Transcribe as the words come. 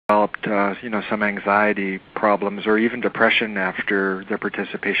developed, some anxiety problems or even depression after their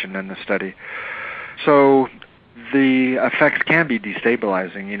participation in the study. So the effects can be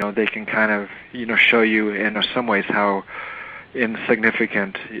destabilizing. They can kind of, show you in some ways how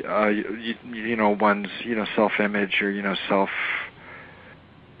insignificant, one's, self-image or,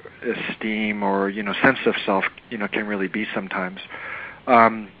 self-esteem or, sense of self, can really be sometimes.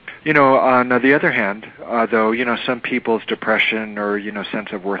 On the other hand, though, some people's depression or,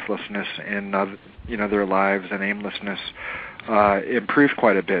 sense of worthlessness in, their lives and aimlessness improved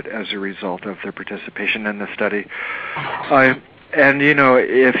quite a bit as a result of their participation in the study. And,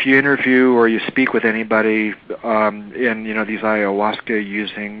 if you interview or you speak with anybody in, these ayahuasca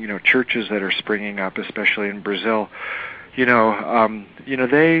using, churches that are springing up, especially in Brazil,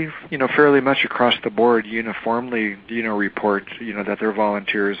 they, fairly much across the board uniformly, report, that their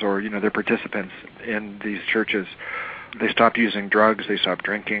volunteers or, their participants in these churches, they stop using drugs, they stop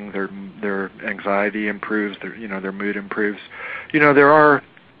drinking, their anxiety improves, their mood improves. There are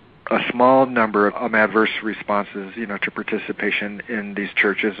a small number of adverse responses, to participation in these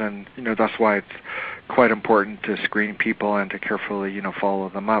churches, and, that's why it's quite important to screen people and to carefully, follow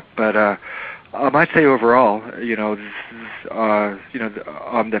them up. But I might say overall,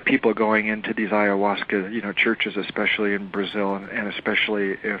 that people going into these ayahuasca, churches, especially in Brazil, and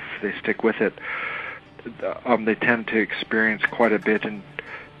especially if they stick with it, they tend to experience quite a bit in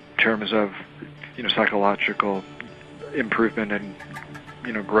terms of, psychological improvement and,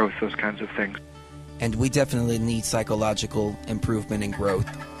 growth, those kinds of things. And we definitely need psychological improvement and growth.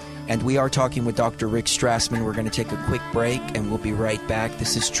 And we are talking with Dr. Rick Strassman. We're going to take a quick break, and we'll be right back.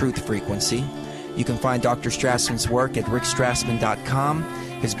 This is Truth Frequency. You can find Dr. Strassman's work at rickstrassman.com.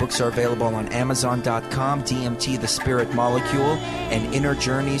 His books are available on amazon.com, DMT, The Spirit Molecule, and Inner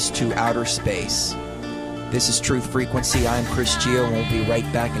Journeys to Outer Space. This is Truth Frequency. I'm Chris Gio, and we'll be right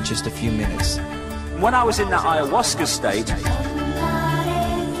back in just a few minutes. When I was in that ayahuasca state,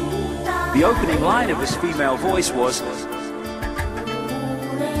 the opening line of this female voice was,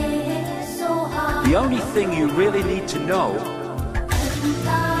 "The only thing you really need to know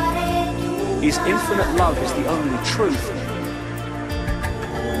is infinite love is the only truth.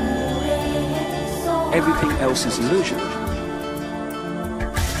 Everything else is illusion."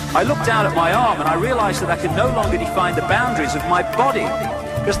 I looked down at my arm and I realized that I could no longer define the boundaries of my body.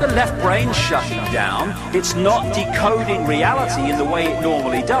 Because the left brain's shutting down, it's not decoding reality in the way it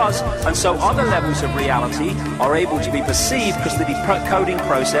normally does, and so other levels of reality are able to be perceived because the decoding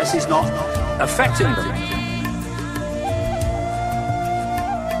process is not affecting them.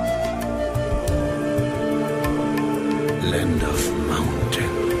 Land of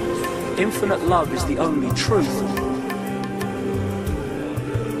mountain. Infinite love is the only truth.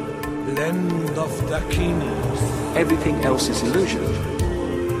 Land of Dakini. Everything else is illusion.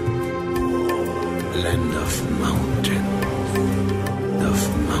 Land of mountain.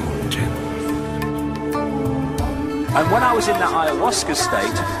 And when I was in that ayahuasca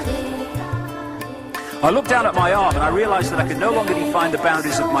state, I looked down at my arm and I realized that I could no longer define the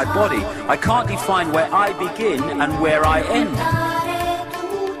boundaries of my body. I can't define where I begin and where I end.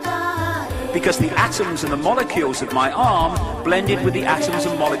 Because the atoms and the molecules of my arm blended with the atoms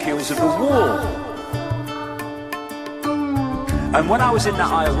and molecules of the wall. And when I was in that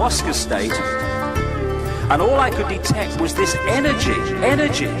ayahuasca state, and all I could detect was this energy.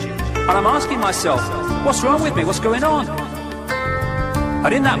 And I'm asking myself, what's wrong with me? What's going on?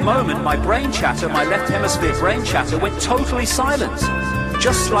 And in that moment, my brain chatter, my left hemisphere brain chatter, went totally silent.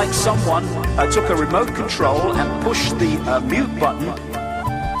 Just like someone took a remote control and pushed the mute button.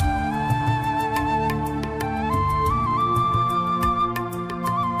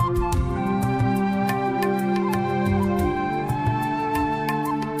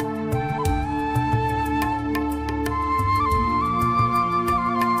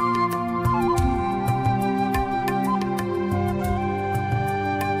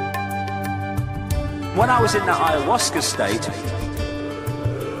 When I was in that ayahuasca state,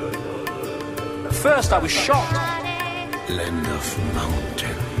 at first I was shocked. Land of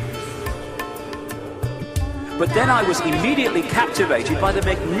mountain. But then I was immediately captivated by the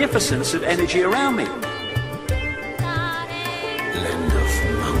magnificence of energy around me. Land of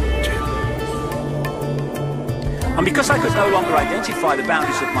mountain. And because I could no longer identify the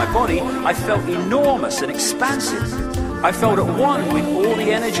boundaries of my body, I felt enormous and expansive. I felt at one with all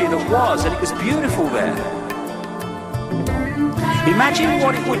the energy that was, and it was beautiful there. Imagine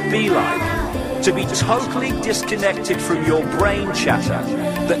what it would be like to be totally disconnected from your brain chatter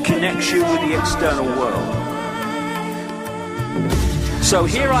that connects you with the external world. So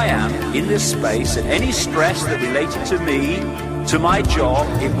here I am in this space, and any stress that related to me, to my job,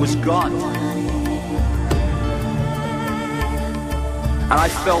 it was gone. And I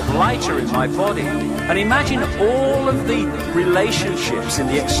felt lighter in my body. And imagine all of the relationships in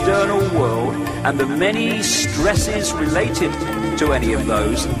the external world and the many stresses related to any of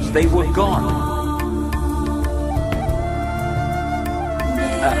those, they were gone.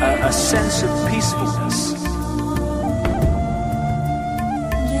 A sense of peacefulness.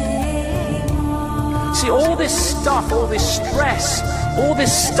 See, all this stuff, all this stress, all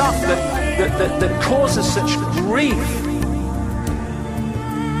this stuff that causes such grief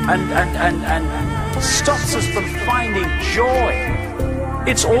and stops us from finding joy.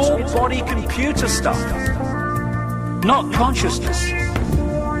 It's all body-computer stuff, not consciousness.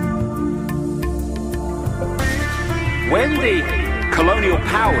 When the colonial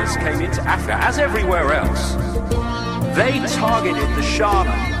powers came into Africa, as everywhere else, they targeted the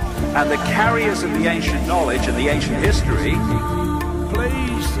shaman and the carriers of the ancient knowledge and the ancient history,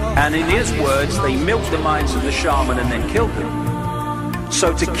 and in his words, they milked the minds of the shaman and then killed them.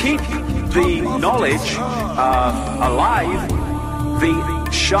 So to keep the knowledge alive, the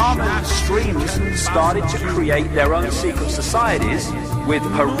shaman streams started to create their own secret societies with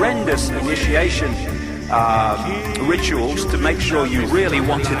horrendous initiation rituals to make sure you really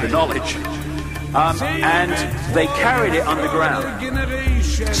wanted the knowledge, and they carried it underground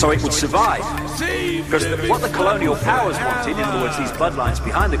so it would survive. Because what the colonial powers wanted, in other words, these bloodlines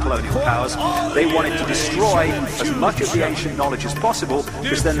behind the colonial powers, they wanted to destroy as much of the ancient knowledge as possible,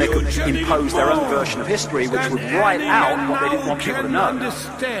 because then they could impose their own version of history, which would write out what they didn't want people to know.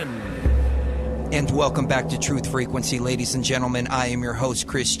 And welcome back to Truth Frequency, ladies and gentlemen. I am your host,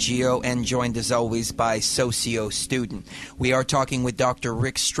 Chris Gio, and joined as always by Socio Student. We are talking with Dr.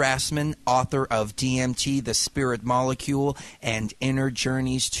 Rick Strassman, author of DMT, The Spirit Molecule, and Inner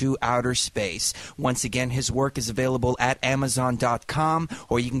Journeys to Outer Space. Once again, his work is available at Amazon.com,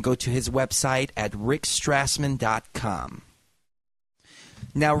 or you can go to his website at rickstrassman.com.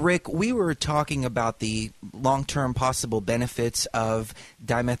 Now, Rick, we were talking about the long-term possible benefits of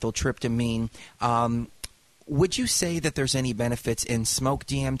dimethyltryptamine. Would you say that there's any benefits in smoke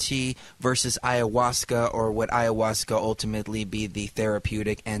DMT versus ayahuasca, or would ayahuasca ultimately be the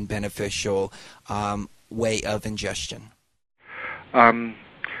therapeutic and beneficial way of ingestion? Smoke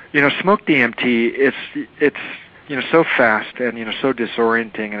DMT, it's so fast and, so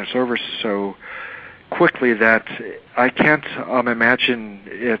disorienting, and it's over so quickly that I can't imagine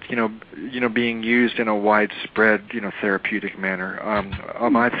it, being used in a widespread, therapeutic manner. I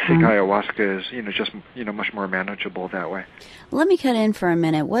think ayahuasca is, just, much more manageable that way. Let me cut in for a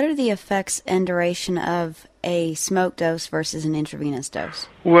minute. What are the effects and duration of a smoke dose versus an intravenous dose?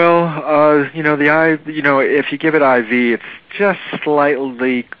 Well, if you give it IV, it's just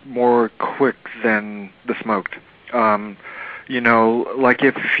slightly more quick than the smoked. Like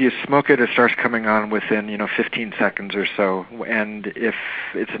if you smoke it, it starts coming on within, 15 seconds or so. And if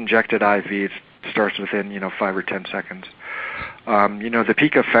it's injected IV, it starts within, 5 or 10 seconds. The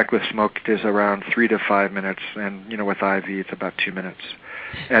peak effect with smoked is around 3 to 5 minutes. And, with IV, it's about 2 minutes.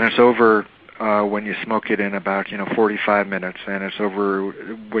 And it's over when you smoke it in about, 45 minutes. And it's over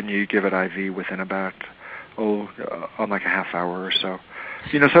when you give it IV within about, like a half hour or so.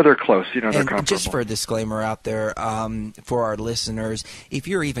 So they're close, they're comparable. And just for a disclaimer out there, for our listeners, if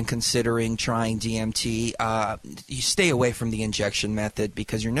you're even considering trying DMT, you stay away from the injection method,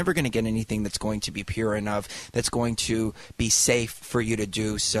 because you're never going to get anything that's going to be pure enough, that's going to be safe for you to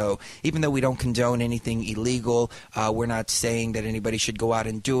do. So even though we don't condone anything illegal, we're not saying that anybody should go out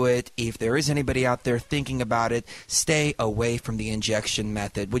and do it. If there is anybody out there thinking about it, stay away from the injection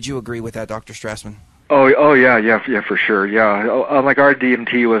method. Would you agree with that, Dr. Strassman? Oh, yeah, for sure, yeah. Like our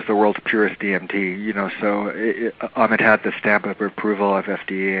DMT was the world's purest DMT, so it had the stamp of approval of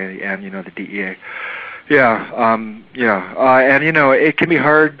FDA and, the DEA. And, it can be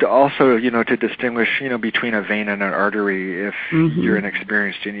hard also, to distinguish, between a vein and an artery if you're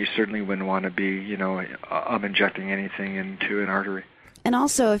inexperienced, and you certainly wouldn't want to be, injecting anything into an artery. And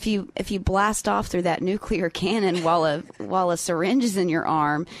also, if you blast off through that nuclear cannon while a syringe is in your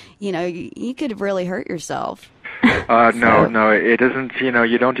arm, you could really hurt yourself. No, it isn't.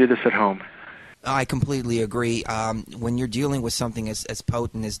 You don't do this at home. I completely agree. When you're dealing with something as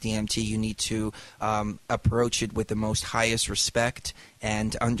potent as DMT, you need to approach it with the most highest respect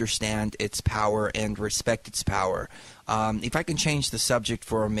and understand its power and respect its power. If I can change the subject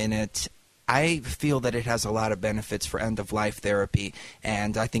for a minute, I feel that it has a lot of benefits for end-of-life therapy,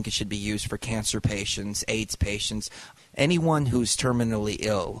 and I think it should be used for cancer patients, AIDS patients, anyone who's terminally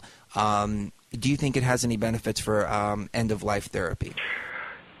ill. Do you think it has any benefits for end-of-life therapy?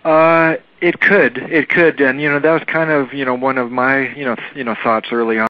 It could, and that was kind of one of my thoughts early on.